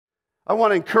I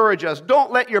want to encourage us,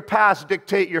 don't let your past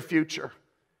dictate your future.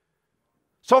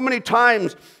 So many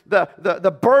times,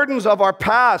 the burdens of our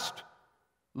past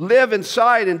live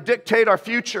inside and dictate our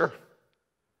future.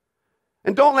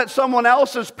 And don't let someone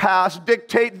else's past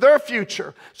dictate their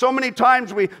future. So many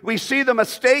times we see the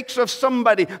mistakes of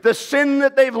somebody, the sin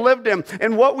that they've lived in,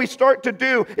 and what we start to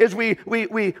do is we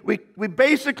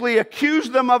basically accuse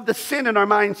them of the sin in our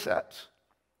mindset.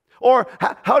 Or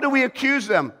how do we accuse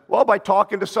them? Well, by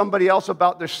talking to somebody else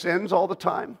about their sins all the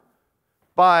time.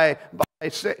 By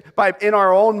in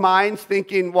our own minds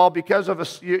thinking, well, because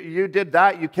of you did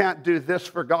that, you can't do this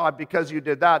for God because you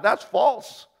did that. That's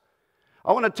false.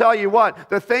 I want to tell you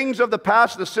what, the things of the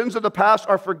past, the sins of the past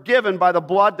are forgiven by the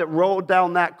blood that rolled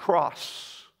down that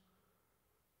cross.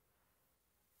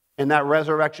 And that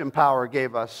resurrection power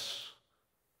gave us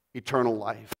eternal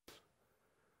life.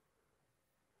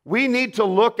 We need to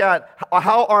look at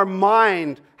how our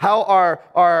mind, how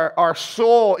our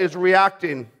soul is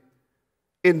reacting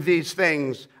in these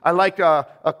things. I like a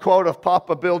quote of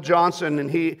Papa Bill Johnson,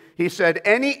 and he said,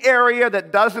 any area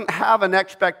that doesn't have an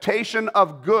expectation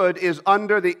of good is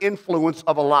under the influence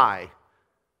of a lie.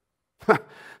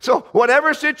 So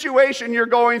whatever situation you're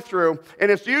going through, and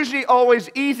it's usually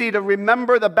always easy to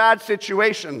remember the bad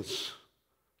situations.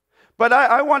 But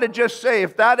I want to just say,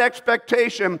 if that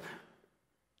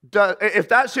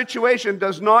situation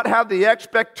does not have the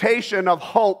expectation of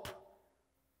hope,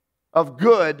 of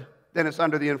good, then it's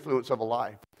under the influence of a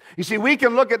lie. You see, we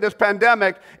can look at this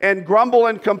pandemic and grumble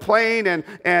and complain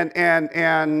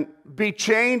and be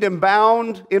chained and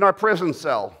bound in our prison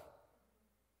cell.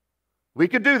 We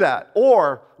could do that.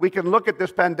 Or we can look at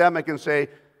this pandemic and say,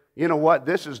 you know what,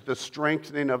 this is the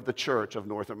strengthening of the church of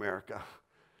North America.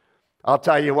 I'll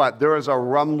tell you what, there is a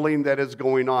rumbling that is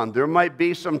going on. There might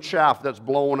be some chaff that's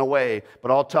blowing away, but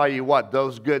I'll tell you what,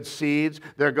 those good seeds,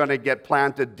 they're going to get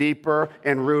planted deeper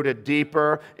and rooted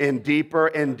deeper and deeper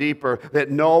and deeper,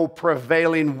 that no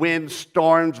prevailing wind,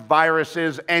 storms,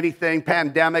 viruses, anything,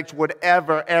 pandemics would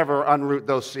ever unroot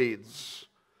those seeds.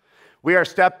 We are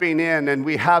stepping in, and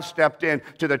we have stepped in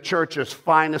to the church's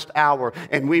finest hour,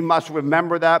 and we must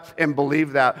remember that and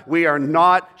believe that. We are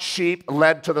not sheep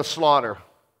led to the slaughter.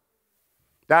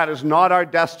 That is not our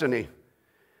destiny.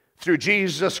 Through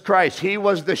Jesus Christ, He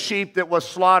was the sheep that was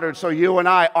slaughtered, so you and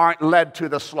I aren't led to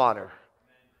the slaughter.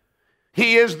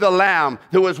 He is the Lamb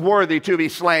who is worthy to be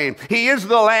slain. He is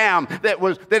the Lamb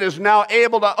that is now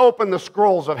able to open the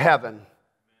scrolls of heaven.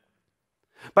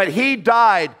 But He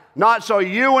died not so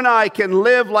you and I can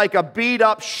live like a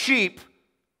beat-up sheep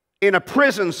in a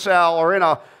prison cell or in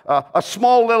a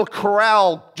small little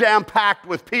corral jam-packed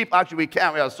with people. Actually, we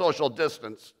can't. We have social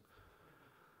distance.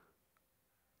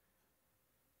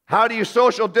 How do you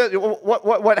social distance?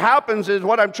 What happens is,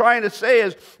 what I'm trying to say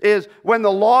is when the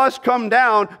laws come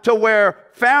down to where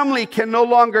family can no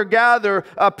longer gather,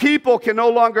 people can no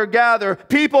longer gather,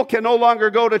 people can no longer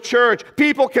go to church,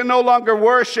 people can no longer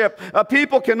worship,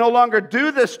 people can no longer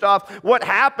do this stuff, what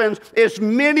happens is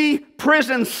many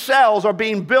prison cells are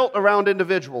being built around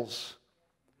individuals.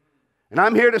 And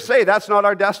I'm here to say that's not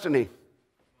our destiny.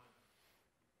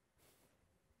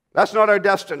 That's not our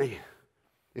destiny.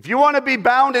 If you want to be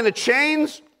bound in the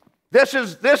chains, this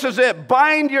is it.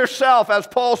 Bind yourself, as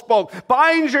Paul spoke.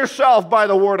 Bind yourself by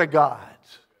the word of God.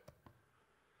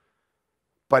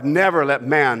 But never let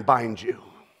man bind you.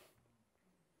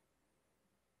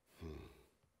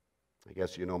 I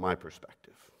guess you know my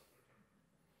perspective.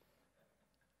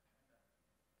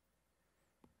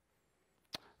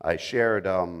 I shared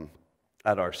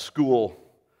at our school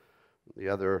the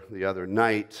other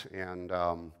night,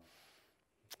 and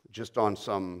just on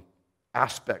some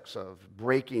aspects of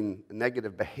breaking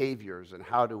negative behaviors and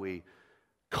how do we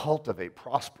cultivate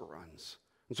prosperance.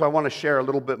 And so I want to share a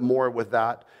little bit more with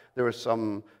that. There were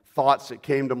some thoughts that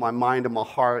came to my mind and my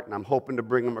heart, and I'm hoping to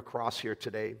bring them across here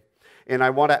today. And I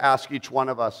want to ask each one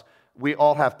of us, we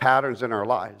all have patterns in our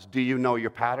lives. Do you know your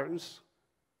patterns?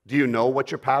 Do you know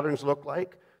what your patterns look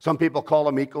like? Some people call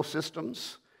them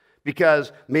ecosystems.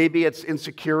 Because maybe it's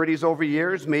insecurities over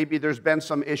years. Maybe there's been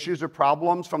some issues or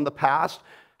problems from the past.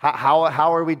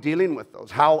 How are we dealing with those?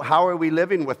 How are we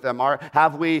living with them?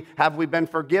 Have we been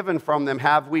forgiven from them?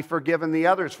 Have we forgiven the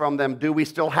others from them? Do we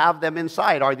still have them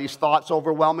inside? Are these thoughts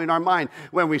overwhelming our mind?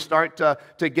 When we start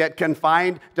to get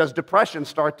confined, does depression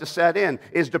start to set in?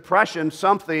 Is depression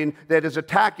something that is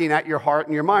attacking at your heart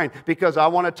and your mind? Because I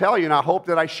want to tell you, and I hope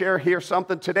that I share here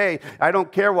something today. I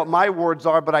don't care what my words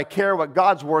are, but I care what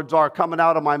God's words are coming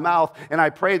out of my mouth. And I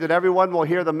pray that everyone will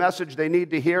hear the message they need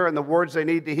to hear and the words they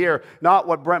need to hear, not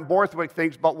what Brent Borthwick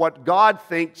thinks, but what God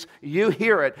thinks, you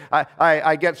hear it.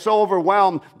 I get so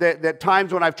overwhelmed that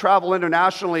times when I've traveled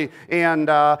internationally and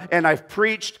I've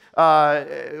preached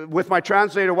with my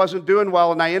translator wasn't doing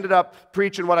well, and I ended up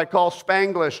preaching what I call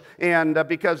Spanglish, and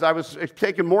because I was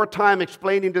taking more time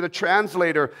explaining to the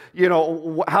translator,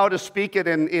 how to speak it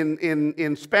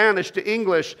in Spanish to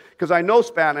English, because I know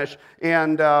Spanish,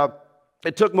 and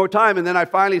it took more time, and then I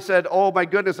finally said, oh my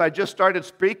goodness, I just started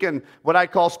speaking what I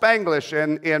call Spanglish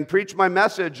and preached my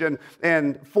message,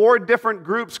 and 4 different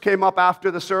groups came up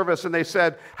after the service, and they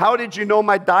said, how did you know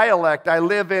my dialect? I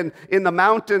live in the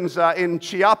mountains in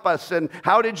Chiapas, and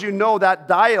how did you know that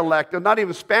dialect? And not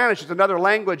even Spanish, it's another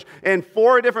language, and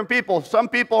 4 different people. Some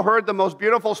people heard the most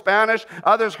beautiful Spanish,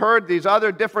 others heard these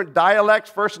other different dialects,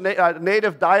 first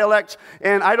native dialects,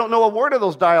 and I don't know a word of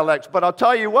those dialects, but I'll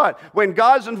tell you what, when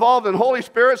God's involved and Holy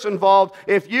Spirit's involved,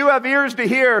 if you have ears to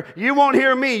hear, you won't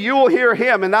hear me, you will hear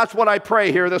him. And that's what I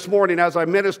pray here this morning as I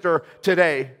minister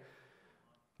today.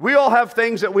 We all have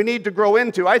things that we need to grow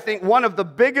into. I think one of the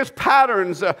biggest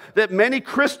patterns that many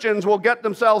Christians will get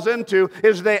themselves into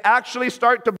is they actually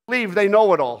start to believe they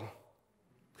know it all.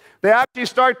 They actually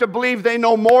start to believe they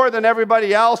know more than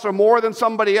everybody else or more than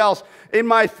somebody else. In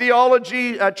my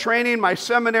theology training, my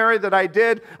seminary that I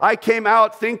did, I came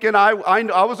out thinking I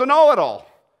was a know-it-all.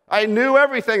 I knew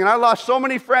everything, and I lost so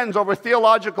many friends over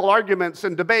theological arguments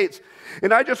and debates.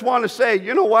 And I just want to say,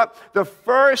 you know what? The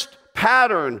first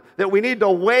pattern that we need to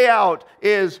weigh out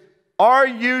is, are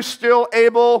you still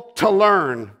able to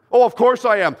learn? Oh, of course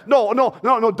I am. No,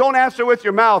 don't answer with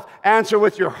your mouth. Answer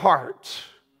with your heart.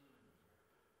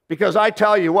 Because I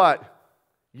tell you what,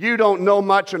 you don't know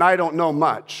much and I don't know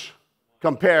much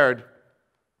compared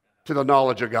to the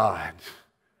knowledge of God.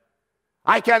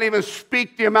 I can't even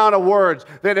speak the amount of words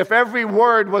that if every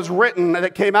word was written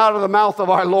that came out of the mouth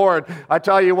of our Lord, I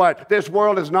tell you what, this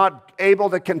world is not able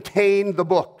to contain the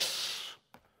books.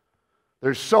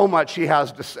 There's so much he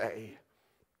has to say.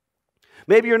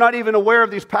 Maybe you're not even aware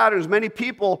of these patterns. Many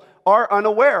people are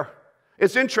unaware.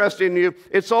 It's interesting,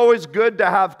 it's always good to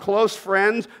have close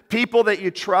friends, people that you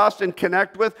trust and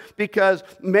connect with, because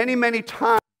many, many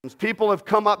times people have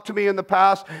come up to me in the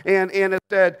past and have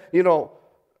said,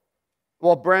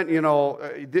 well, Brent,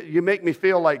 you make me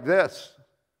feel like this.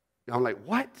 I'm like,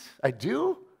 what? I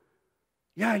do?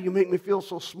 Yeah, you make me feel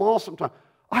so small sometimes.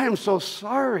 I am so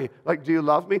sorry. Like, do you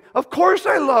love me? Of course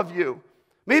I love you.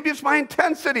 Maybe it's my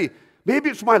intensity. Maybe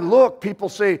it's my look. People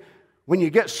say, when you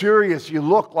get serious, you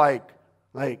look like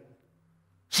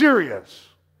serious.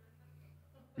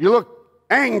 You look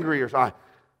angry or something.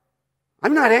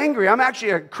 I'm not angry. I'm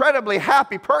actually an incredibly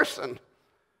happy person.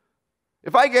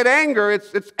 If I get anger,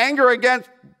 it's anger against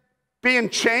being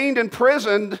chained and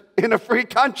imprisoned in a free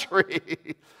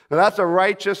country. That's a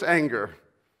righteous anger.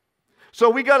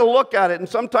 So we got to look at it, and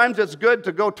sometimes it's good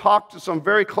to go talk to some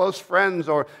very close friends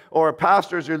or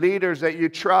pastors or leaders that you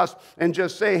trust and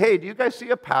just say, hey, do you guys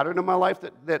see a pattern in my life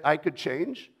that I could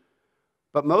change?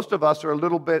 But most of us are a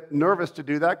little bit nervous to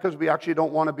do that because we actually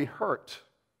don't want to be hurt,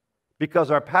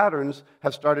 because our patterns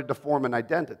have started to form an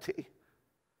identity.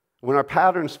 When our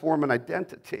patterns form an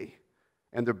identity,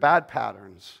 and they're bad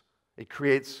patterns, it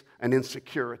creates an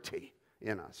insecurity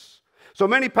in us. So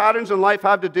many patterns in life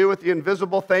have to do with the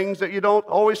invisible things that you don't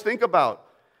always think about.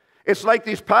 It's like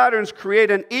these patterns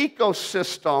create an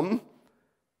ecosystem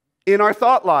in our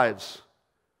thought lives.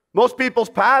 Most people's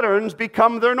patterns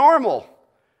become their normal.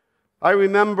 I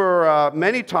remember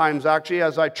many times, actually,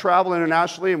 as I travel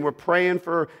internationally and we're praying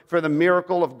for the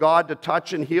miracle of God to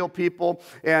touch and heal people.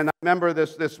 And I remember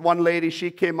this one lady, she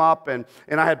came up, and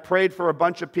I had prayed for a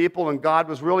bunch of people, and God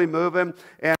was really moving.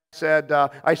 And I said,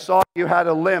 I saw you had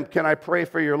a limp. Can I pray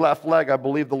for your left leg? I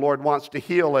believe the Lord wants to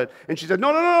heal it. And she said,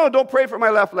 no, don't pray for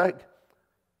my left leg.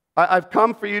 I've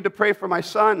come for you to pray for my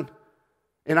son.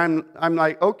 And I'm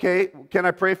like, okay, can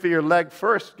I pray for your leg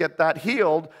first, get that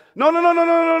healed?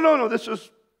 No. This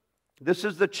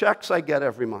is the checks I get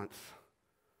every month.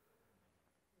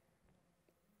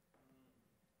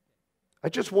 I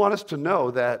just want us to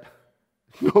know that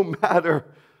no matter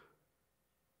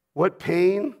what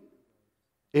pain,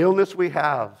 illness we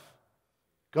have,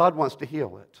 God wants to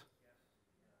heal it.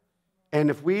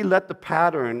 And if we let the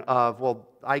pattern of, well,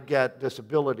 I get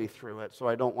disability through it, so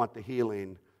I don't want the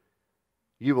healing,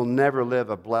 you will never live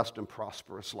a blessed and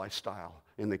prosperous lifestyle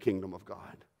in the kingdom of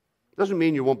God. It doesn't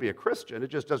mean you won't be a Christian.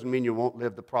 It just doesn't mean you won't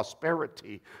live the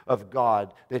prosperity of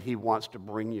God that he wants to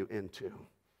bring you into.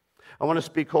 I want to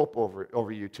speak hope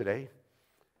over you today,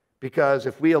 because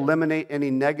if we eliminate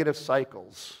any negative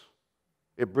cycles,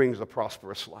 it brings a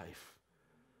prosperous life.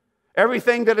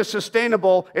 Everything that is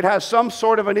sustainable, it has some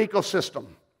sort of an ecosystem.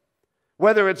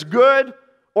 Whether it's good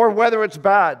or whether it's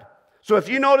bad. So if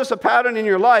you notice a pattern in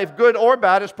your life, good or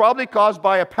bad, it's probably caused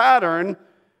by a pattern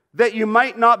that you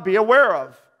might not be aware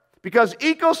of. Because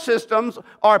ecosystems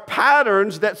are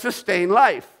patterns that sustain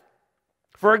life.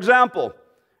 For example,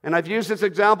 and I've used this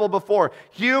example before,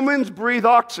 humans breathe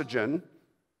oxygen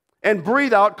and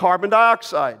breathe out carbon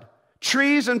dioxide.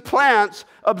 Trees and plants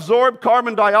absorb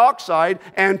carbon dioxide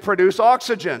and produce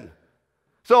oxygen.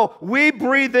 So we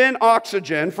breathe in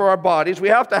oxygen for our bodies. We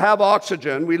have to have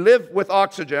oxygen. We live with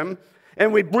oxygen.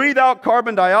 And we breathe out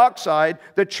carbon dioxide.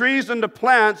 The trees and the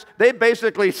plants, they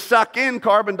basically suck in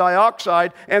carbon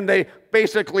dioxide and they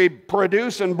basically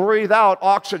produce and breathe out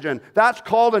oxygen. That's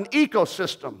called an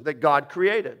ecosystem that God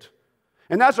created.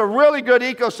 And that's a really good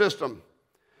ecosystem.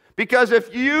 Because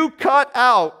if you cut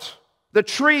out the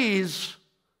trees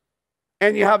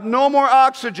and you have no more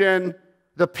oxygen,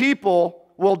 the people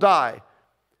will die.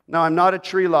 Now, I'm not a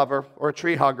tree lover or a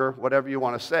tree hugger, whatever you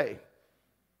want to say.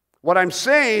 What I'm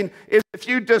saying is if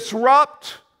you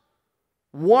disrupt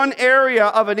one area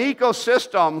of an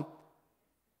ecosystem,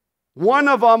 one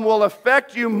of them will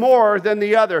affect you more than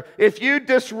the other. If you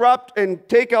disrupt and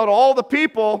take out all the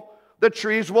people, the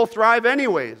trees will thrive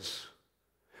anyways.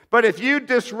 But if you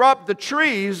disrupt the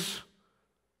trees,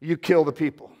 you kill the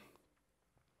people.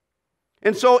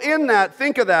 And so in that,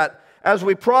 think of that as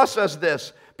we process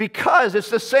this, because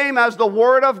it's the same as the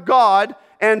Word of God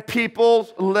and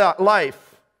people's life.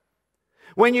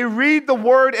 When you read the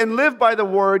Word and live by the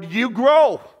Word, you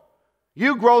grow.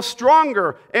 You grow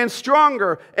stronger and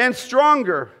stronger and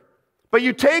stronger. But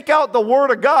you take out the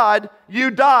Word of God,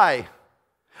 you die.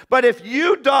 But if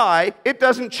you die, it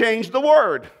doesn't change the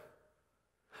Word.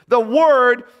 The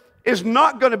Word is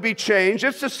not going to be changed.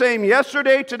 It's the same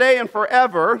yesterday, today, and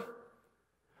forever.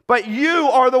 But you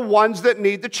are the ones that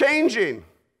need the changing.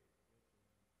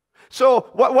 So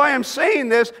why I'm saying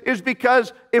this is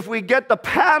because if we get the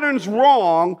patterns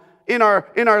wrong in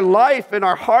our life, in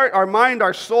our heart, our mind,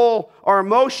 our soul, our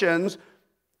emotions,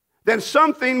 then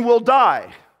something will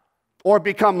die or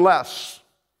become less.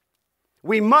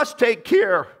 We must take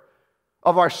care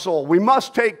of our soul. We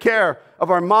must take care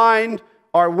of our mind,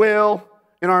 our will,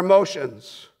 and our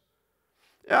emotions.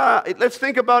 Let's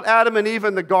think about Adam and Eve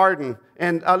in the garden.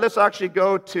 And let's actually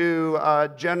go to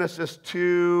Genesis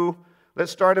 2.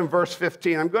 Let's start in verse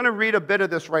 15. I'm going to read a bit of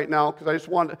this right now because I just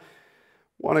want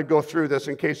to go through this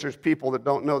in case there's people that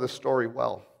don't know the story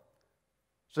well.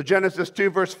 So Genesis 2,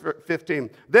 verse 15.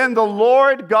 Then the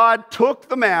Lord God took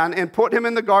the man and put him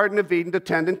in the Garden of Eden to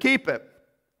tend and keep it.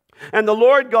 And the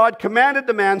Lord God commanded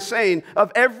the man, saying,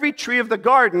 of every tree of the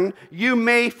garden you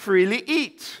may freely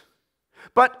eat.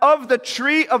 But of the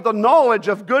tree of the knowledge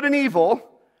of good and evil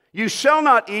you shall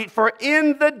not eat, for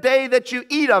in the day that you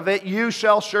eat of it, you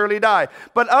shall surely die.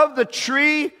 But of the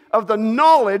tree of the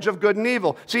knowledge of good and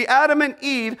evil. See, Adam and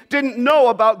Eve didn't know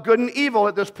about good and evil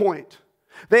at this point.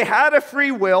 They had a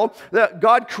free will.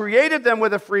 God created them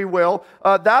with a free will.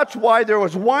 That's why there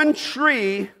was one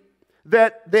tree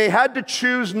that they had to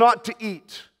choose not to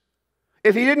eat.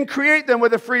 If he didn't create them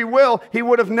with a free will, he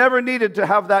would have never needed to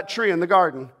have that tree in the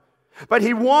garden. But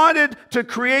he wanted to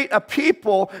create a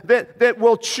people that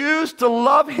will choose to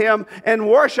love him and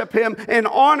worship him and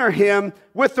honor him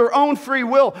with their own free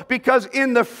will. Because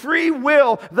in the free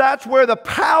will, that's where the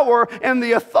power and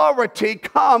the authority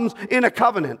comes in a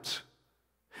covenant.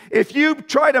 If you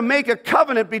try to make a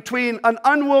covenant between an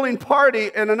unwilling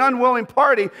party and an unwilling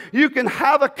party, you can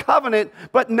have a covenant,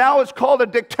 but now it's called a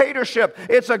dictatorship.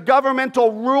 It's a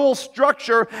governmental rule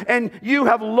structure, and you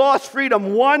have lost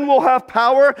freedom. One will have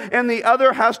power, and the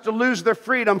other has to lose their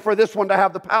freedom for this one to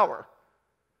have the power.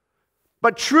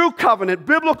 But true covenant,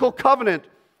 biblical covenant,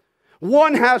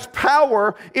 one has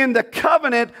power in the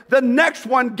covenant, the next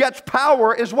one gets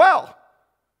power as well.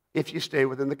 If you stay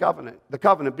within the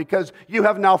covenant, because you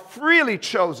have now freely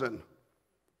chosen.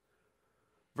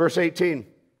 Verse 18,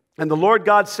 and the Lord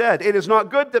God said, it is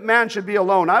not good that man should be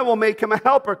alone. I will make him a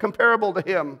helper comparable to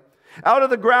him. Out of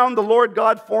the ground the Lord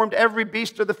God formed every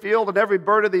beast of the field and every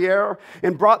bird of the air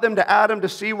and brought them to Adam to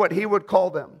see what he would call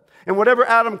them. And whatever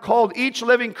Adam called each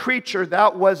living creature,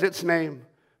 that was its name.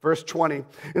 Verse 20,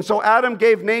 and so Adam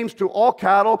gave names to all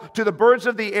cattle, to the birds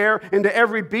of the air, and to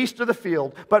every beast of the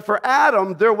field. But for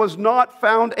Adam there was not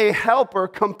found a helper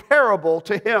comparable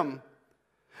to him.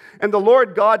 And the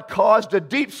Lord God caused a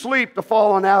deep sleep to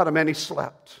fall on Adam, and he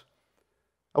slept.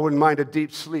 I wouldn't mind a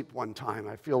deep sleep one time.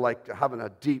 I feel like having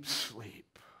a deep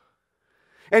sleep.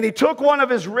 And he took one of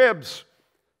his ribs.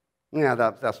 Yeah,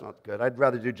 that's not good. I'd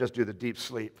rather just do the deep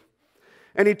sleep.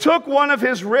 And he took one of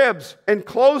his ribs and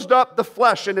closed up the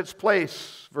flesh in its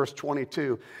place. Verse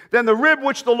 22. Then the rib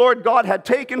which the Lord God had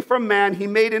taken from man, he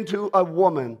made into a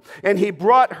woman, and he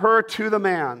brought her to the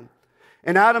man.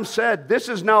 And Adam said, this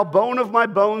is now bone of my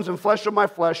bones and flesh of my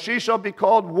flesh. She shall be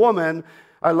called woman.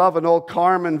 I love an old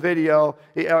Carmen video,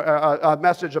 a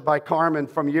message by Carmen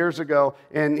from years ago.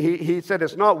 And he said,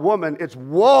 it's not woman, it's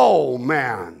whoa,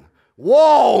 man.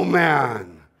 Whoa,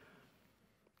 man.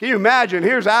 Can you imagine?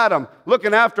 Here's Adam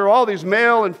looking after all these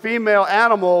male and female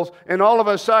animals, and all of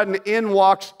a sudden in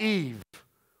walks Eve.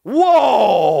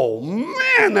 Whoa,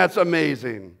 man, that's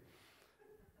amazing.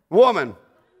 Woman,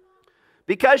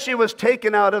 because she was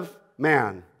taken out of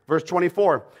man. Verse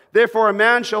 24, therefore a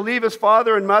man shall leave his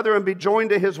father and mother and be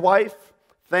joined to his wife.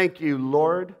 Thank you,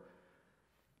 Lord,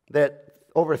 that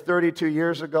over 32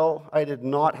 years ago, I did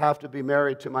not have to be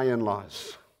married to my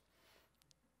in-laws.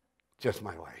 Just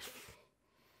my wife.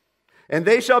 And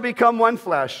they shall become one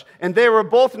flesh. And they were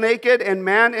both naked, and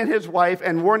man and his wife,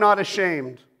 and were not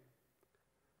ashamed.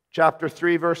 Chapter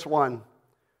 3, verse 1.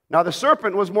 Now the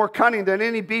serpent was more cunning than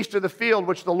any beast of the field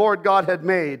which the Lord God had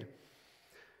made.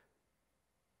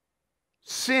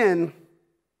 Sin,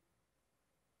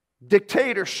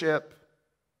 dictatorship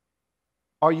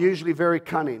are usually very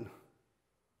cunning.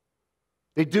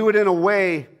 They do it in a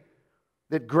way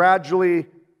that gradually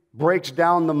breaks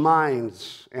down the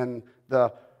minds and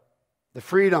the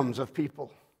freedoms of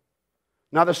people.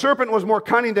 Now the serpent was more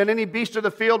cunning than any beast of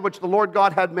the field which the Lord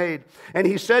God had made. And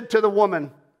he said to the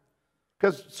woman,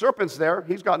 because serpent's there,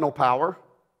 he's got no power.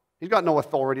 He's got no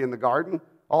authority in the garden.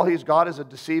 All he's got is a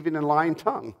deceiving and lying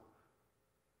tongue.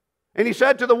 And he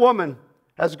said to the woman,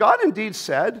 has God indeed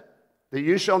said that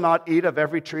you shall not eat of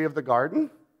every tree of the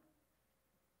garden?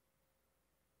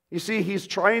 You see, he's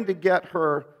trying to get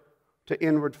her to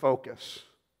inward focus.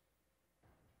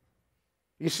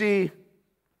 You see,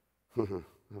 oh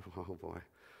boy.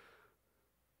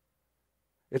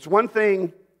 It's one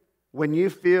thing when you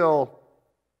feel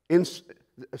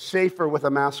safer with a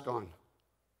mask on.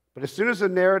 But as soon as the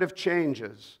narrative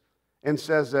changes and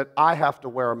says that I have to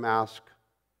wear a mask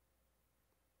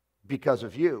because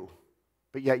of you,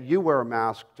 but yet you wear a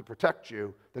mask to protect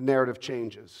you, the narrative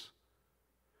changes.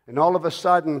 And all of a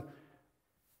sudden,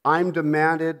 I'm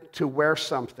demanded to wear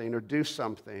something or do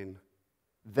something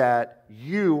that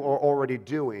you are already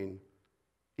doing,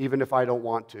 even if I don't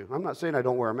want to. I'm not saying I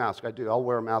don't wear a mask. I do. I'll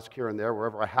wear a mask here and there.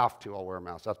 Wherever I have to, I'll wear a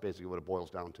mask. That's basically what it boils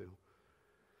down to.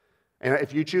 And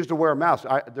if you choose to wear a mask,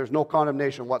 there's no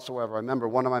condemnation whatsoever. I remember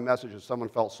one of my messages, someone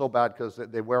felt so bad because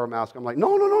they wear a mask. I'm like,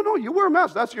 no, you wear a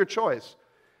mask. That's your choice.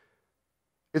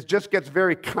 It just gets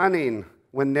very cunning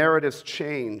when narratives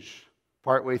change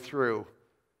partway through.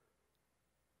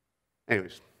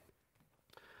 Anyways.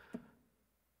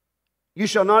 You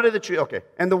shall not eat the tree. Okay.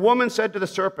 And the woman said to the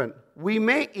serpent, we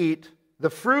may eat the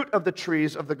fruit of the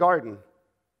trees of the garden.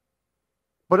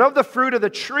 But of the fruit of the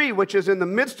tree which is in the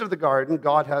midst of the garden,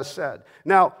 God has said.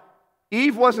 Now,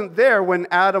 Eve wasn't there when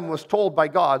Adam was told by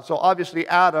God, so obviously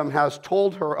Adam has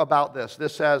told her about this.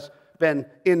 This has been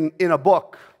in a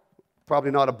book,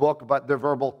 probably not a book, but their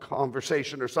verbal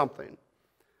conversation or something.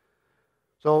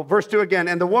 So verse 2 again,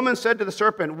 and the woman said to the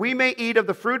serpent, we may eat of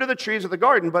the fruit of the trees of the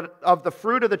garden, but of the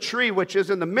fruit of the tree which is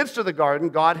in the midst of the garden,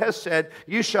 God has said,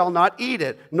 you shall not eat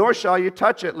it, nor shall you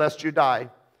touch it, lest you die.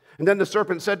 And then the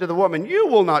serpent said to the woman, you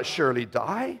will not surely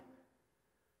die.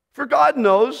 For God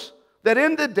knows that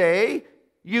in the day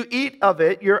you eat of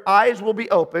it, your eyes will be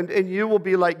opened, and you will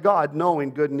be like God,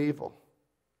 knowing good and evil.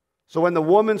 So when the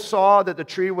woman saw that the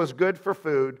tree was good for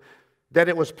food, that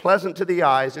it was pleasant to the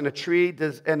eyes, and a tree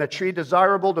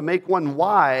desirable to make one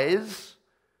wise,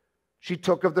 she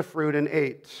took of the fruit and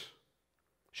ate.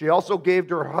 She also gave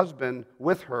to her husband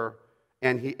with her,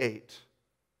 and he ate.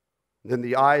 Then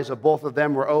the eyes of both of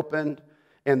them were opened,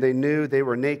 and they knew they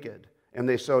were naked, and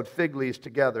they sewed fig leaves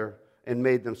together and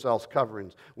made themselves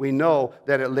coverings. We know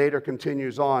that it later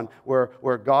continues on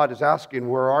where God is asking,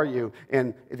 where are you?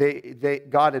 And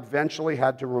God eventually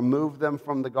had to remove them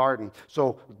from the garden.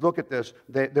 So look at this.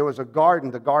 There was a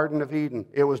garden, the Garden of Eden.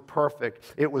 It was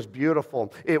perfect. It was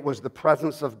beautiful. It was the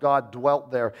presence of God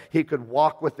dwelt there. He could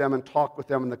walk with them and talk with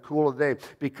them in the cool of the day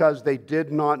because they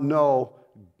did not know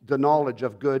the knowledge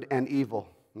of good and evil.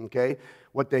 Okay?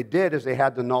 What they did is they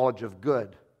had the knowledge of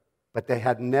good, but they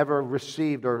had never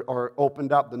received or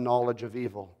opened up the knowledge of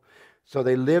evil. So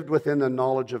they lived within the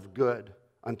knowledge of good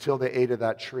until they ate of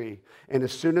that tree. And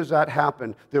as soon as that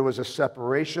happened, there was a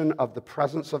separation of the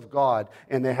presence of God,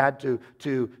 and they had to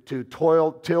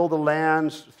till the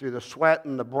lands through the sweat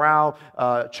and the brow,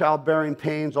 childbearing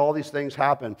pains, all these things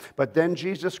happened. But then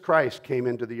Jesus Christ came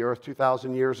into the earth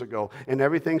 2,000 years ago, and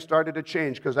everything started to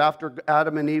change, because after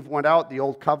Adam and Eve went out, the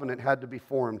old covenant had to be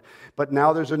formed. But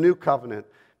now there's a new covenant,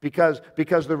 because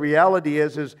the reality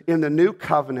is in the new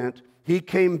covenant, he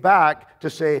came back to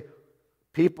say,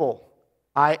 people,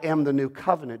 I am the new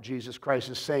covenant, Jesus Christ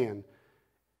is saying.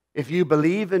 If you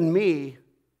believe in me,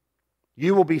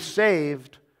 you will be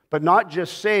saved, but not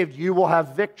just saved, you will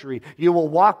have victory. You will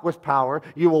walk with power.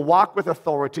 You will walk with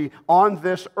authority on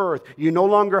this earth. You no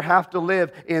longer have to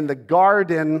live in the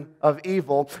garden of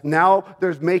evil. Now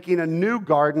there's making a new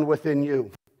garden within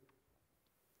you.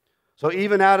 So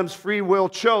even Adam's free will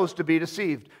chose to be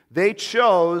deceived. They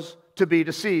chose to be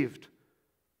deceived.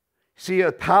 See,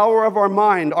 the power of our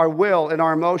mind, our will, and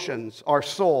our emotions, our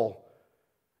soul,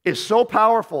 is so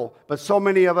powerful, but so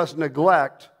many of us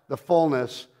neglect the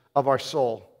fullness of our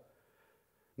soul.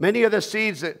 Many of the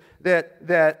seeds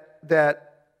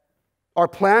that are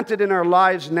planted in our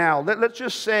lives now, let's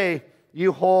just say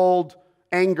you hold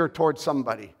anger towards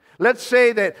somebody. Let's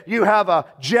say that you have a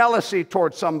jealousy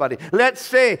towards somebody. Let's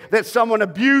say that someone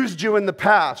abused you in the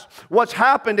past. What's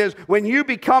happened is when you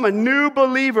become a new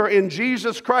believer in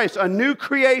Jesus Christ, a new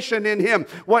creation in Him,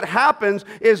 what happens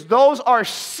is those are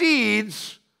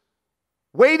seeds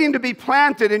waiting to be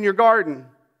planted in your garden.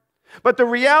 But the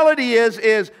reality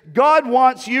is God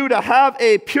wants you to have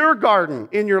a pure garden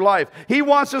in your life. He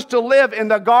wants us to live in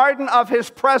the garden of His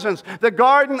presence, the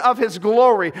garden of His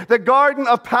glory, the garden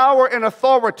of power and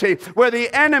authority, where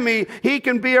the enemy, he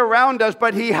can be around us,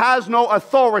 but he has no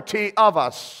authority of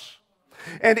us.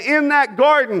 And in that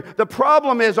garden, the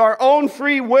problem is our own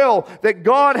free will that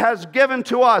God has given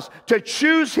to us to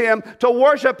choose Him, to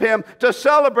worship Him, to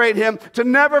celebrate Him, to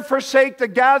never forsake the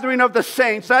gathering of the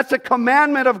saints. That's a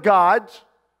commandment of God.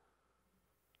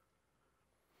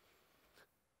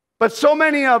 But so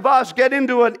many of us get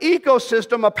into an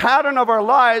ecosystem, a pattern of our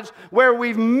lives where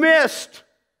we've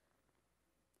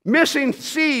missing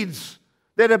seeds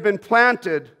that have been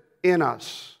planted in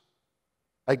us.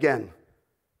 Again,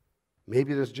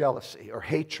 maybe there's jealousy or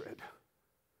hatred.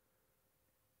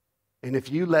 And if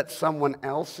you let someone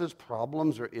else's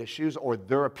problems or issues or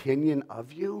their opinion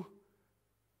of you,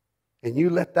 and you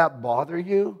let that bother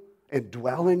you and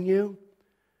dwell in you,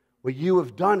 what you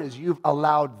have done is you've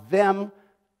allowed them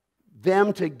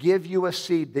to give you a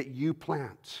seed that you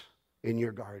plant in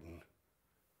your garden.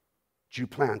 That you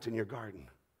plant in your garden.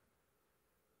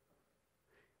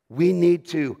 We need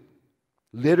to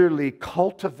literally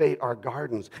cultivate our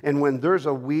gardens. And when there's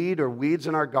a weed or weeds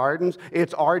in our gardens,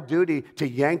 it's our duty to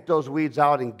yank those weeds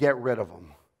out and get rid of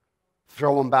them.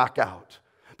 Throw them back out.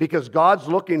 Because God's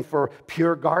looking for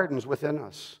pure gardens within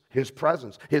us. His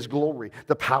presence, His glory,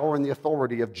 the power and the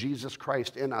authority of Jesus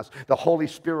Christ in us. The Holy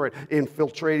Spirit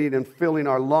infiltrating and filling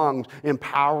our lungs,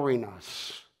 empowering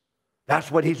us. That's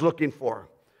what He's looking for.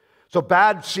 So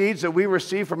bad seeds that we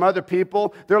receive from other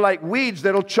people, they're like weeds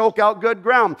that'll choke out good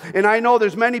ground. And I know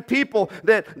there's many people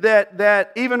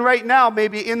that even right now,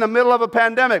 maybe in the middle of a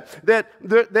pandemic, that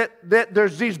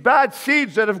there's these bad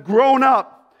seeds that have grown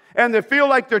up and they feel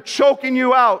like they're choking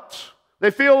you out. They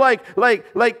feel like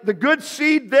the good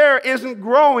seed there isn't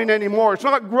growing anymore. It's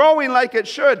not growing like it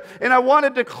should. And I want to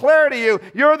declare to you,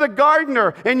 you're the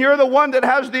gardener, and you're the one that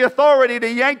has the authority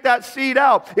to yank that seed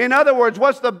out. In other words,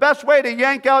 what's the best way to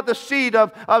yank out the seed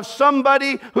of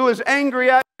somebody who is angry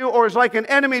at you or is like an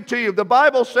enemy to you? The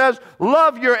Bible says,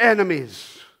 love your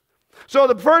enemies. So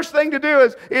the first thing to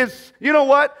do is you know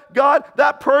what? God,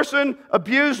 that person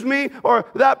abused me, or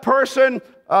that person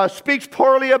speaks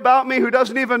poorly about me, who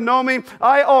doesn't even know me.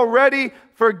 I already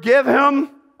forgive him.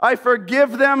 I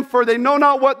forgive them, for they know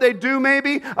not what they do,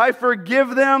 maybe. I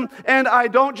forgive them, and I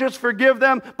don't just forgive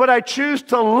them, but I choose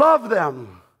to love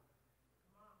them.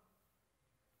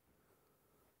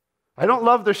 I don't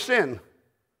love their sin.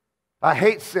 I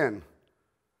hate sin,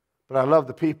 but I love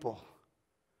the people.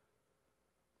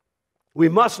 We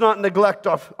must not neglect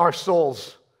our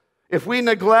souls. If we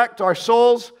neglect our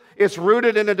souls, it's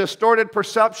rooted in a distorted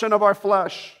perception of our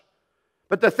flesh.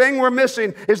 But the thing we're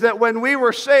missing is that when we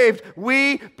were saved,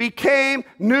 we became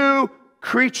new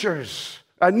creatures.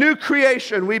 A new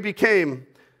creation we became.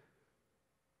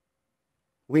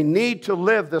 We need to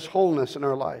live this wholeness in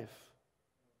our life.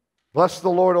 Bless the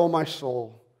Lord, O my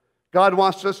soul. God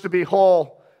wants us to be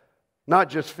whole, not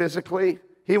just physically.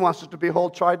 He wants us to be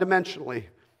whole tridimensionally.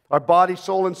 Our body,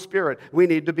 soul, and spirit, we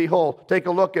need to be whole. Take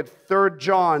a look at 3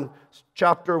 John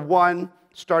chapter 1,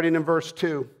 starting in verse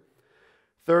 2.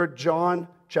 3 John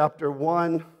chapter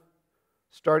 1,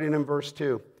 starting in verse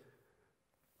 2.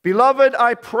 Beloved,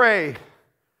 I pray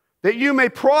that you may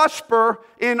prosper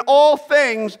in all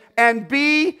things and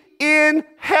be in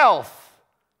health,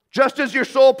 just as your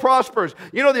soul prospers.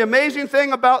 You know the amazing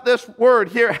thing about this word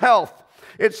here, health.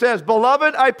 It says,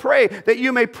 beloved, I pray that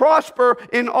you may prosper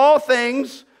in all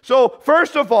things. So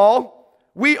first of all,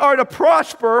 we are to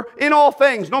prosper in all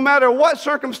things. No matter what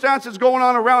circumstances going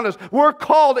on around us, we're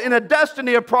called in a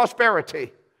destiny of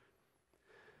prosperity.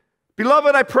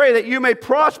 Beloved, I pray that you may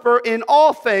prosper in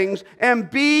all things and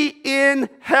be in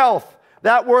health.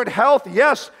 That word health,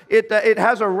 yes, it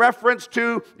has a reference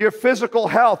to your physical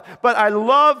health. But I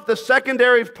love the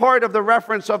secondary part of the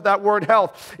reference of that word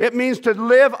health. It means to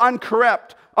live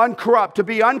uncorrupt, to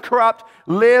be uncorrupt,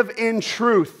 live in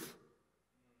truth.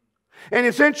 And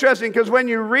it's interesting because when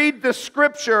you read the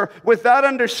scripture with that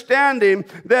understanding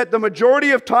that the majority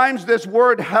of times this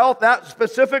word health, that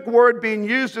specific word being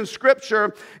used in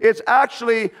scripture, it's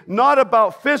actually not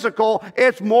about physical,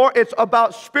 it's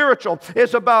about spiritual.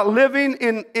 It's about living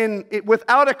in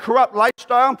without a corrupt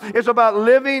lifestyle. It's about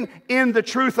living in the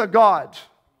truth of God.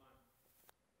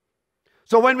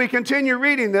 So when we continue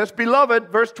reading this, beloved,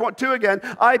 verse 2 again,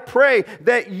 I pray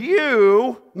that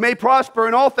you may prosper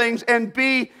in all things and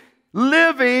be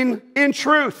living in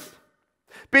truth.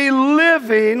 Be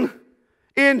living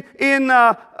in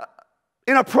a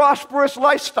prosperous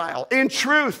lifestyle, in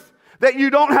truth, that you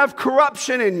don't have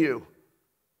corruption in you.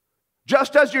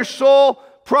 Just as your soul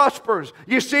prospers.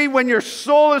 You see, when your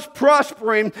soul is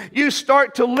prospering, you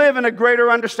start to live in a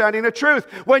greater understanding of truth.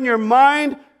 When your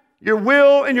mind, your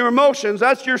will, and your emotions,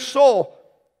 that's your soul.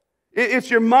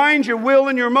 It's your mind, your will,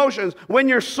 and your emotions. When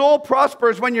your soul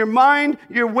prospers, when your mind,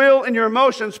 your will, and your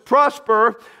emotions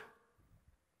prosper,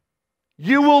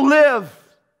 you will live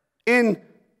in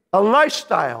a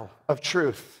lifestyle of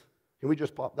truth. Can we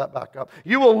just pop that back up?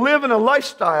 You will live in a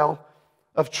lifestyle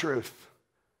of truth.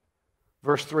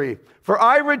 Verse 3, for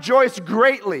I rejoice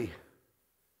greatly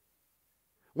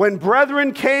when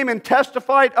brethren came and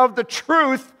testified of the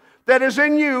truth that is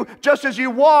in you, just as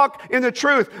you walk in the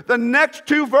truth. The next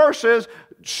two verses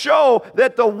show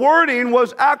that the wording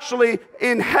was actually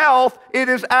in health. It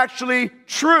is actually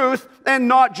truth and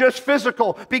not just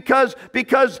physical. Because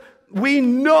we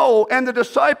know, and the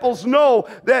disciples knew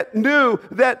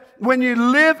that when you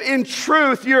live in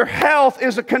truth, your health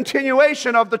is a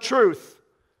continuation of the truth.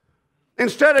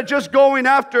 Instead of just going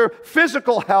after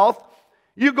physical health,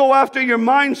 you go after your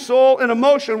mind, soul, and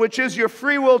emotion, which is your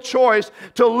free will choice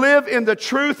to live in the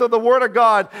truth of the Word of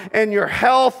God, and your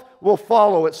health will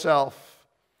follow itself.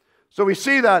 So we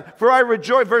see that. For I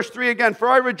rejoice, verse 3 again, for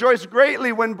I rejoice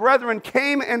greatly when brethren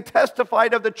came and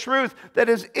testified of the truth that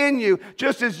is in you,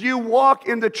 just as you walk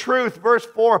in the truth. Verse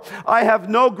 4, I have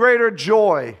no greater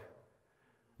joy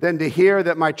than to hear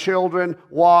that my children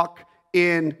walk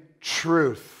in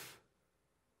truth.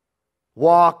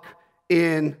 Walk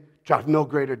in truth. No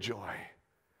greater joy.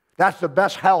 That's the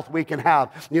best health we can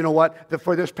have. You know what?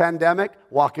 For this pandemic,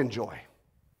 walk in joy.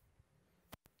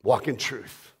 Walk in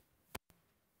truth.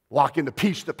 Walk in the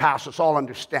peace that passes all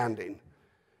understanding.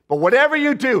 But whatever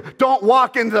you do, don't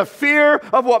walk in the fear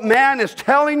of what man is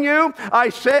telling you.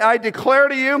 I declare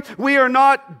to you, we are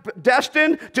not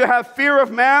destined to have fear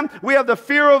of man. We have the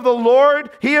fear of the Lord.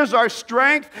 He is our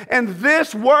strength. And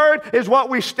this word is what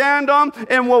we stand on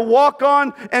and will walk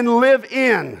on and live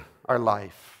in our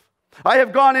life. I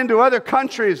have gone into other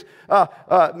countries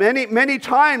many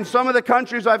times. Some of the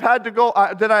countries I've had to go,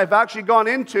 that I've actually gone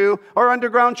into, are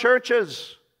underground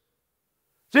churches.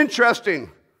 It's interesting.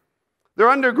 They're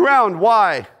underground.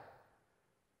 Why?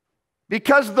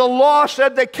 Because the law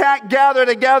said they can't gather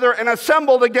together and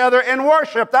assemble together and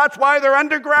worship. That's why they're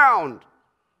underground.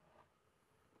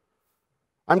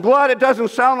 I'm glad it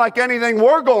doesn't sound like anything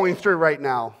we're going through right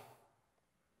now.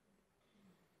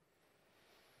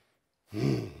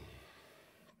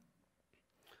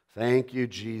 Thank you,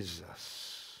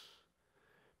 Jesus.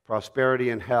 Prosperity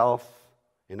and health,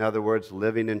 in other words,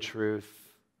 living in truth,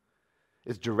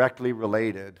 is directly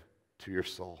related to your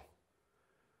soul.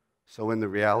 So in the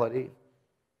reality,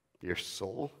 your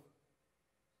soul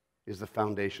is the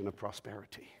foundation of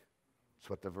prosperity. That's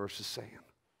what the verse is saying.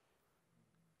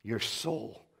 Your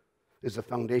soul is the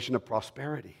foundation of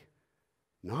prosperity,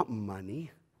 not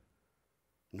money.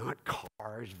 Not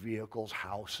cars, vehicles,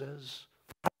 houses.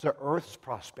 That's the earth's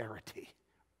prosperity.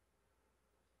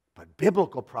 But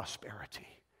biblical prosperity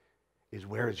is,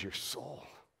 where is your soul?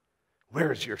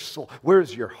 Where is your soul? Where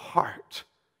is your heart,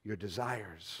 your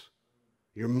desires,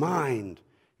 your mind,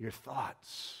 your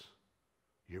thoughts,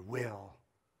 your will,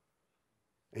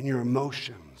 and your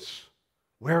emotions?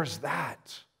 Where is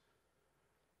that?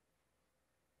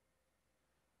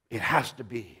 It has to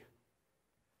be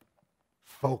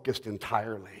focused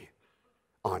entirely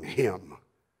on Him,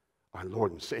 our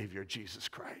Lord and Savior, Jesus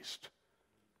Christ.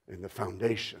 And the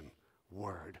foundation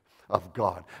Word of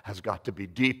God has got to be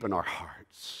deep in our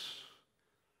hearts.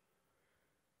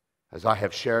 As I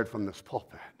have shared from this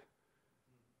pulpit,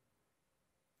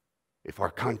 if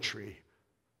our country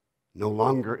no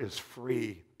longer is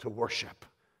free to worship,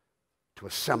 to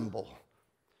assemble,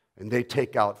 and they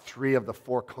take out 3 of the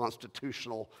 4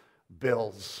 constitutional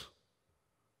bills,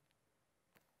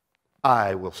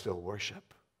 I will still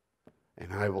worship,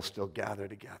 and I will still gather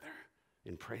together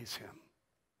and praise Him.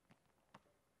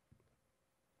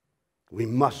 We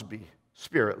must be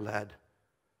Spirit-led,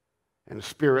 and the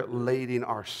Spirit leading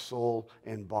our soul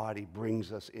and body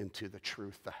brings us into the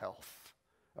truth, the health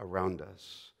around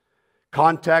us.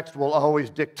 Context will always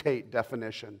dictate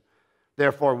definition.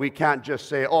 Therefore, we can't just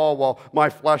say, oh, well, my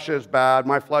flesh is bad,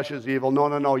 my flesh is evil. No,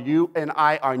 no, no. You and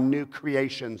I are new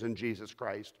creations in Jesus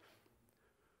Christ.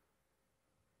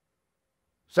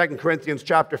 2 Corinthians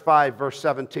chapter 5, verse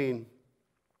 17.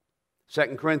 2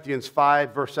 Corinthians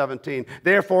 5, verse 17.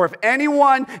 Therefore, if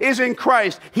anyone is in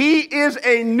Christ, he is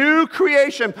a new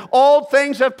creation. All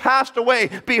things have passed away.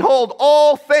 Behold,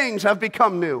 all things have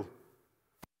become new.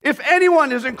 If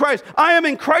anyone is in Christ, I am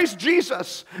in Christ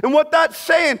Jesus. And what that's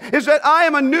saying is that I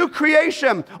am a new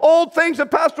creation. Old things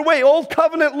have passed away. Old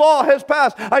covenant law has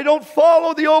passed. I don't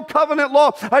follow the old covenant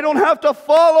law. I don't have to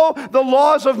follow the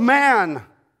laws of man.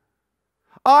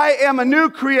 I am a new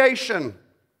creation.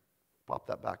 Pop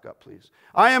that back up, please.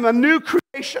 I am a new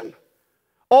creation.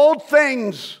 Old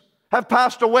things have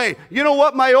passed away. You know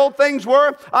what my old things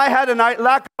were? I had a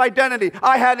lack of identity.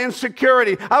 I had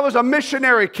insecurity. I was a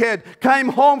missionary kid. Came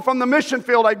home from the mission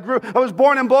field. I was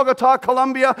born in Bogota,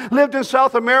 Colombia. Lived in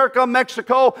South America,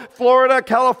 Mexico, Florida,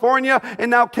 California,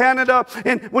 and now Canada.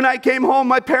 And when I came home,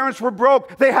 my parents were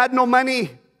broke. They had no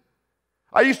money.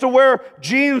 I used to wear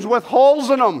jeans with holes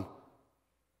in them.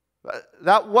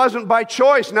 That wasn't by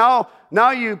choice. Now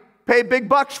you pay big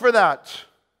bucks for that.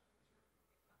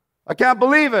 I can't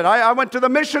believe it. I went to the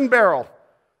mission barrel.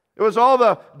 It was all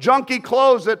the junky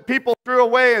clothes that people threw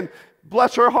away, and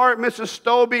bless her heart, Mrs.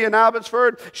 Stobie in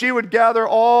Abbotsford, she would gather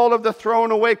all of the thrown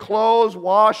away clothes,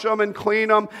 wash them and clean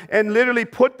them, and literally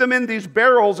put them in these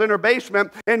barrels in her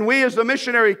basement. And we as the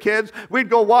missionary kids, we'd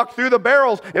go walk through the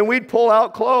barrels, and we'd pull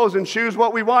out clothes and choose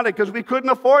what we wanted because we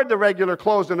couldn't afford the regular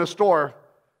clothes in a store.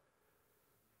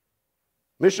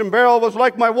 Mission Barrel was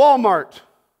like my Walmart.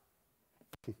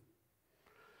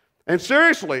 And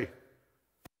seriously,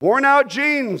 worn out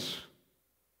jeans.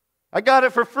 I got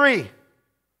it for free.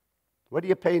 What do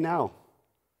you pay now?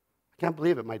 I can't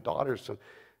believe it. My daughters, so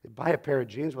they buy a pair of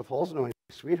jeans with holes in them. I'm like,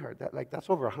 sweetheart, that's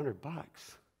over $100.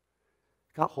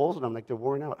 Got holes in them like they're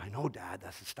worn out. I know, Dad,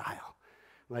 that's the style.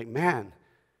 I'm like, man,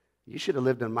 you should have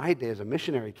lived in my day as a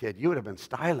missionary kid. You would have been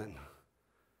styling.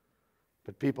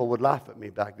 But people would laugh at me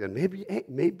back then.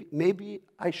 Maybe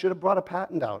I should have brought a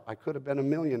patent out. I could have been a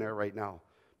millionaire right now,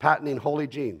 patenting holy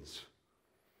jeans.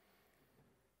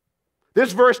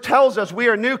 This verse tells us we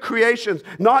are new creations,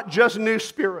 not just new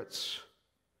spirits.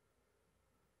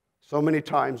 So many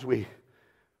times we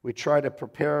try to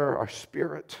prepare our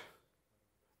spirit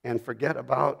and forget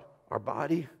about our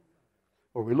body,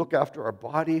 or we look after our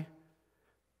body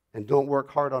and don't work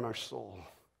hard on our soul.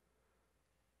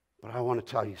 But I want to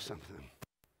tell you something.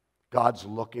 God's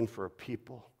looking for a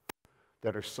people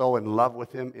that are so in love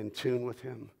with Him, in tune with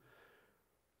Him,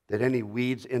 that any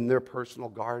weeds in their personal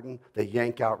garden, they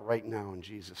yank out right now in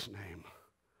Jesus' name.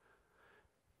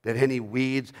 That any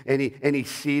weeds, any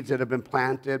seeds that have been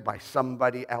planted by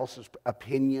somebody else's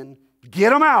opinion,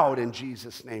 get them out in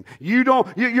Jesus' name.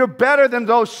 You're better than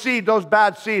those seeds, those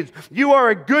bad seeds. You are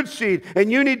a good seed,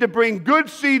 and you need to bring good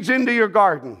seeds into your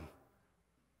garden.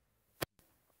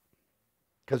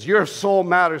 Because your soul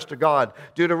matters to God.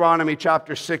 Deuteronomy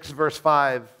chapter 6, verse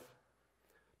 5.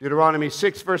 Deuteronomy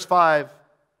 6, verse 5.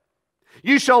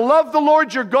 You shall love the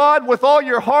Lord your God with all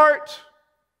your heart.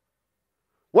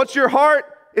 What's your heart?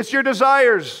 It's your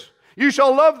desires. You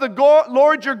shall love the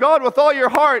Lord your God with all your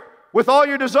heart, with all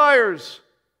your desires,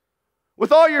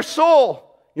 with all your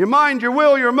soul, your mind, your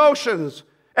will, your emotions,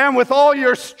 and with all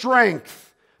your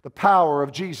strength. The power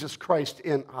of Jesus Christ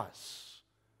in us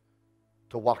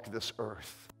to walk this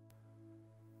earth.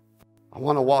 I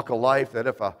want to walk a life that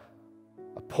if a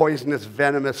poisonous,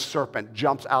 venomous serpent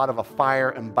jumps out of a fire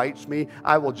and bites me,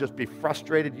 I will just be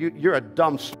frustrated. You're a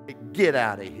dumb snake. Get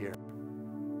out of here.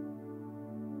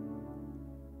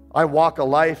 I walk a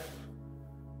life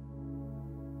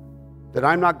that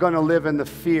I'm not going to live in the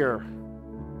fear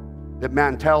that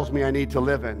man tells me I need to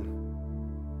live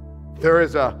in. There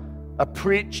is a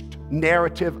preached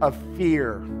narrative of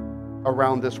fear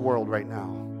around this world right now.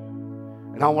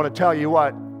 And I want to tell you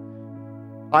what,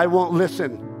 I won't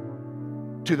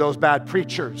listen to those bad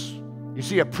preachers. You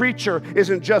see, a preacher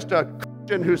isn't just a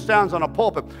Christian who stands on a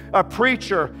pulpit. A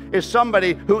preacher is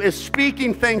somebody who is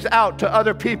speaking things out to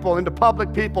other people and to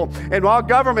public people. And while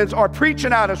governments are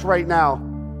preaching at us right now,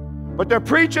 but they're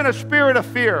preaching a spirit of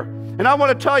fear. And I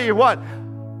want to tell you what,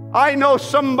 I know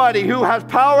somebody who has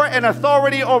power and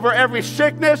authority over every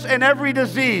sickness and every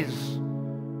disease.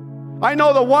 I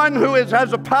know the one who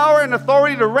has the power and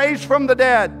authority to raise from the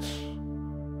dead.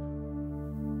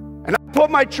 And I put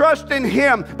my trust in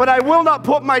him, but I will not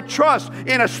put my trust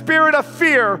in a spirit of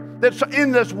fear that's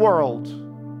in this world.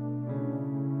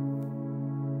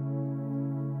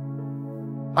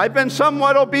 I've been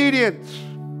somewhat obedient.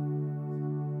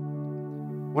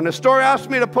 When the store asked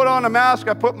me to put on a mask,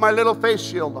 I put my little face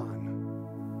shield on.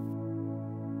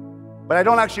 But I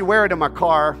don't actually wear it in my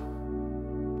car.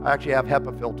 I actually have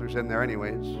HEPA filters in there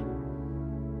anyways.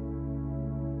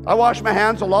 I wash my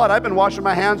hands a lot. I've been washing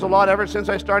my hands a lot ever since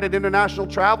I started international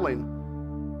traveling.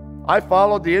 I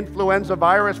followed the influenza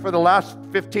virus for the last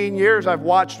 15 years. I've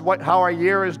watched how our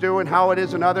year is doing, how it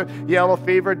is in other yellow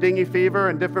fever, dengue fever,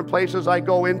 and different places I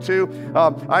go into.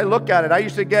 I look at it. I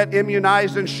used to get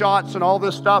immunized and shots and all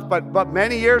this stuff, but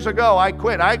many years ago, I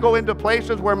quit. I go into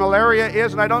places where malaria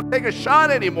is, and I don't take a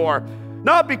shot anymore.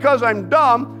 Not because I'm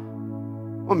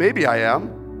dumb. Well, maybe I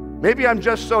am. Maybe I'm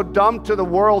just so dumb to the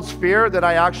world's fear that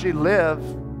I actually live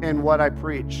in what I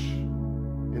preach.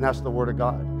 And that's the Word of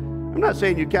God. I'm not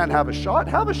saying you can't have a shot.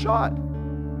 Have a shot.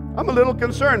 I'm a little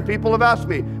concerned. People have asked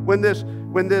me, when this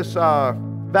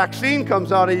vaccine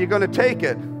comes out, are you going to take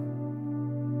it?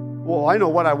 Well, I know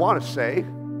what I want to say.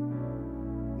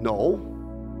 No.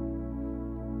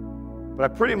 But I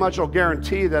pretty much will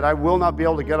guarantee that I will not be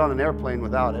able to get on an airplane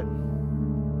without it.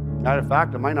 Matter of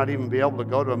fact, I might not even be able to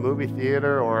go to a movie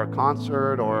theater or a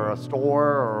concert or a store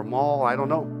or a mall. I don't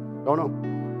know. Don't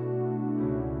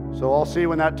know. So I'll see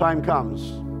when that time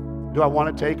comes. Do I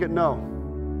want to take it? No.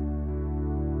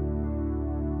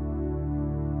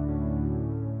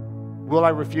 Will I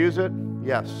refuse it?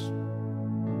 Yes.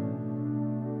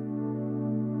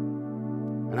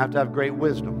 And I have to have great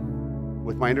wisdom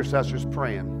with my intercessors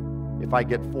praying. If I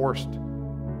get forced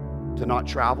to not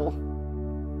travel,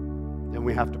 then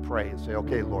we have to pray and say,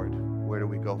 okay, Lord, where do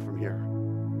we go from here?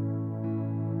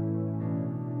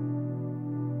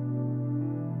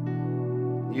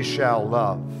 You shall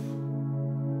love.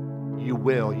 You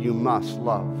will, you must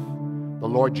love the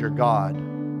Lord your God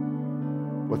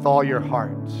with all your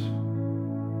heart.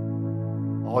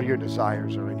 All your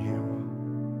desires are in Him.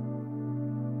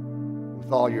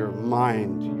 With all your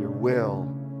mind, your will,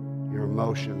 your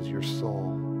emotions, your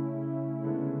soul,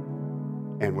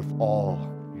 and with all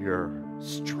your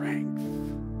strength.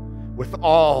 With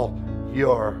all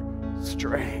your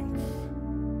strength.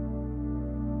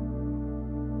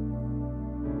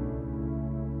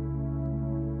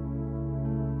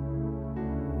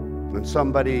 When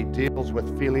somebody deals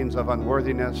with feelings of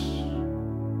unworthiness,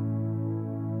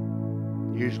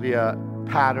 usually a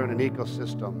pattern, an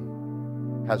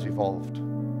ecosystem has evolved.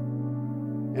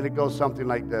 And it goes something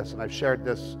like this, and I've shared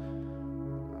this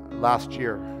last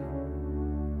year.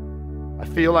 I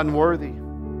feel unworthy,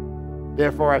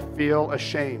 therefore I feel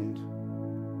ashamed.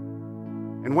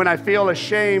 And when I feel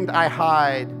ashamed, I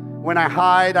hide. When I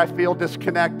hide, I feel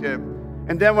disconnected.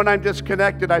 And then when I'm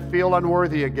disconnected, I feel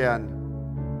unworthy again.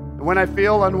 And when I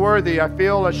feel unworthy, I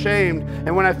feel ashamed.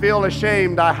 And when I feel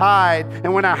ashamed, I hide.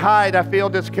 And when I hide, I feel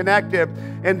disconnected.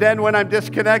 And then when I'm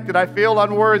disconnected, I feel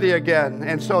unworthy again.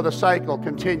 And so the cycle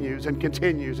continues and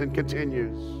continues and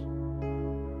continues.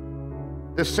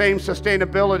 The same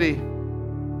sustainability,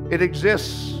 it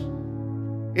exists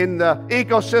in the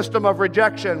ecosystem of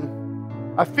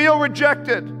rejection. I feel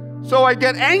rejected, so I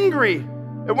get angry.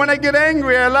 And when I get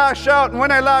angry, I lash out. And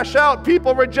when I lash out,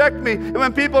 people reject me. And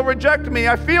when people reject me,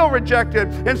 I feel rejected.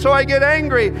 And so I get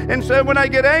angry. And so when I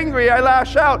get angry, I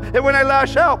lash out. And when I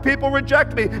lash out, people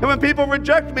reject me. And when people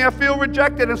reject me, I feel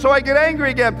rejected. And so I get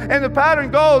angry again. And the pattern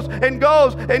goes and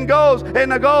goes and goes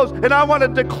and it goes. And I want to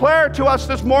declare to us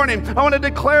this morning, I want to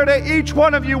declare to each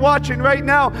one of you watching right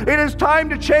now, it is time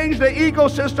to change the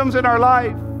ecosystems in our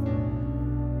life.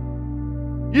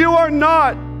 You are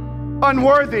not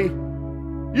unworthy.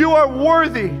 You are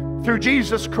worthy through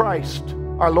Jesus Christ,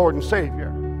 our Lord and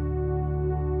Savior.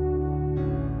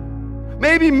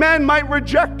 Maybe men might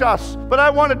reject us, but I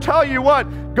want to tell you what,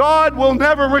 God will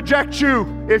never reject you.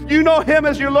 If you know Him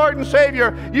as your Lord and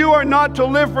Savior, you are not to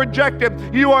live rejected.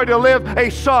 You are to live a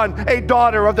son, a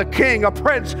daughter of the King, a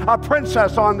prince, a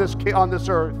princess on this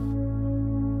earth.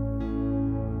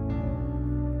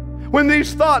 When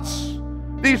these thoughts,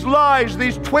 these lies,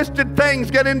 these twisted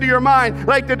things get into your mind,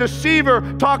 like the deceiver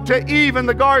talked to Eve in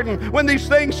the garden, when these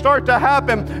things start to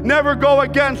happen, never go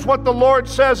against what the Lord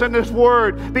says in His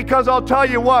Word. Because I'll tell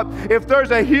you what, if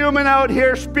there's a human out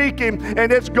here speaking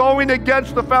and it's going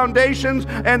against the foundations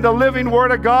and the living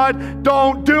Word of God,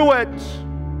 don't do it.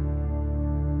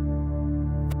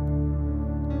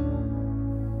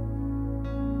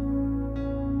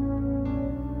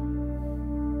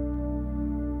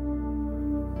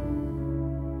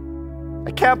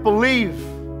 I can't believe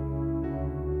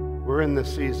we're in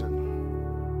this season.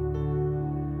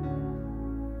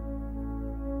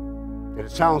 And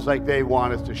it sounds like they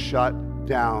want us to shut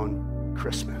down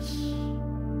Christmas.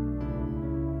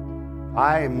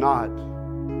 I am not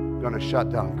going to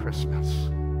shut down Christmas.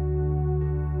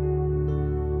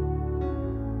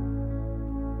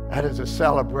 That is a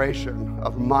celebration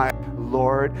of my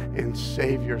Lord and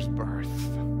Savior's birth.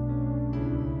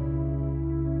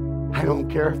 I don't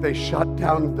care if they shut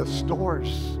down the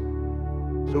stores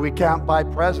so we can't buy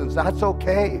presents. That's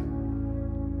okay.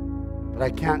 But I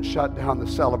can't shut down the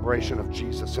celebration of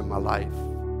Jesus in my life,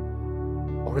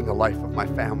 or in the life of my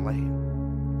family,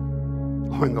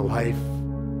 or in the life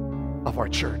of our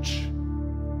church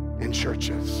and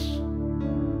churches.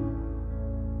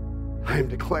 I am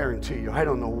declaring to you, I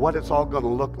don't know what it's all going to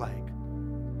look like,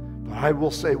 but I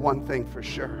will say one thing for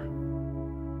sure.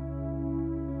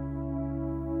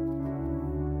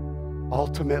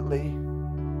 Ultimately,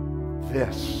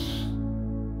 this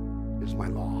is my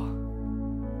law.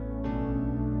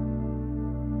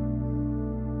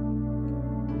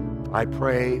 I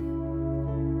pray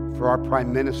for our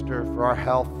Prime Minister, for our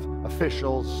health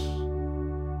officials,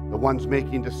 the ones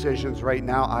making decisions right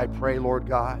now. I pray, Lord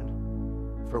God,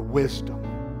 for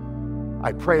wisdom.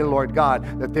 I pray, Lord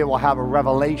God, that they will have a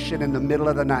revelation in the middle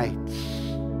of the night.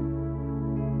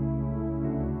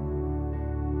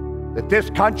 That this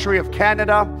country of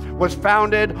Canada was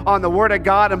founded on the Word of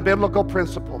God and biblical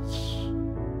principles.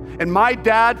 And my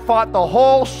dad fought the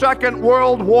whole Second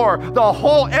World War,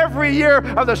 every year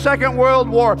of the Second World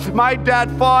War. My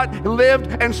dad fought,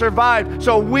 lived, and survived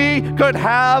so we could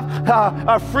have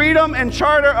a freedom and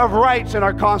charter of rights in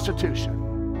our Constitution.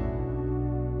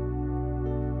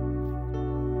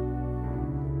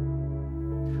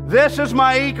 This is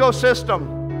my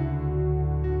ecosystem.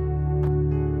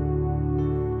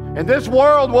 And this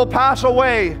world will pass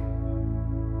away,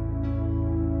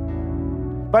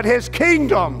 but His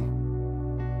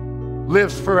kingdom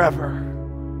lives forever.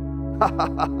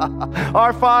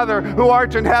 Our Father, who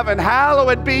art in heaven,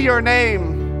 hallowed be your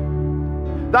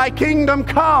name. Thy kingdom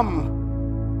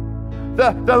come.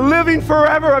 The living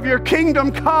forever of your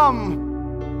kingdom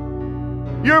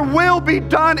come. Your will be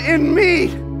done in me,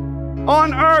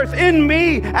 on earth, in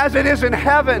me, as it is in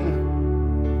heaven.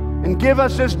 And give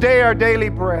us this day our daily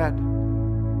bread.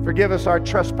 Forgive us our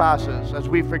trespasses as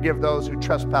we forgive those who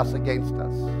trespass against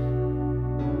us.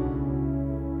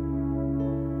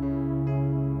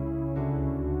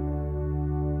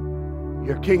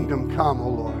 Your kingdom come, O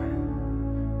Lord.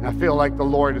 And I feel like the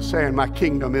Lord is saying, my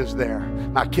kingdom is there.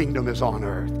 My kingdom is on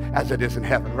earth as it is in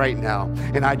heaven right now.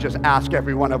 And I just ask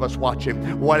every one of us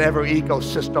watching, whatever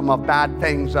ecosystem of bad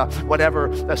things, whatever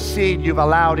the seed you've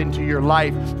allowed into your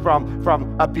life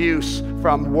from abuse,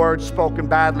 from words spoken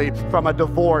badly, from a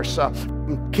divorce,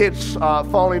 kids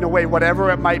falling away,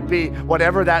 whatever it might be,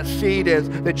 whatever that seed is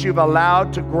that you've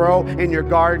allowed to grow in your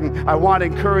garden, I want to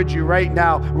encourage you right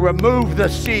now, remove the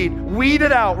seed, weed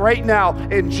it out right now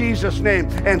in Jesus' name,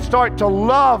 and start to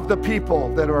love the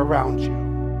people that are around you.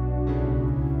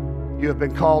 You have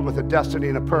been called with a destiny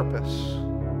and a purpose,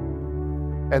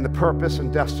 and the purpose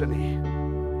and destiny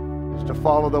is to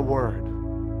follow the Word,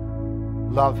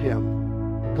 love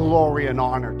Him, glory and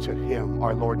honor to Him,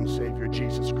 our Lord and Savior,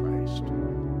 Jesus Christ.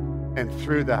 And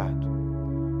through that,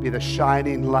 be the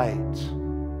shining light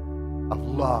of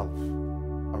love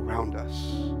around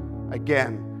us.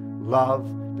 Again, love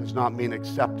does not mean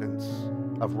acceptance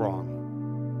of wrong.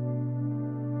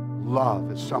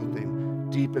 Love is something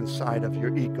deep inside of your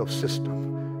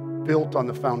ecosystem, built on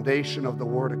the foundation of the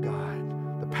Word of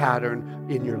God, the pattern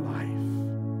in your life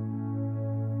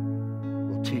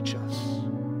will teach us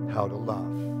how to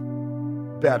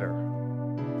love better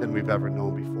than we've ever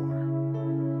known before.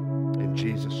 In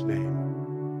Jesus' name,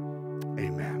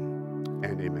 amen.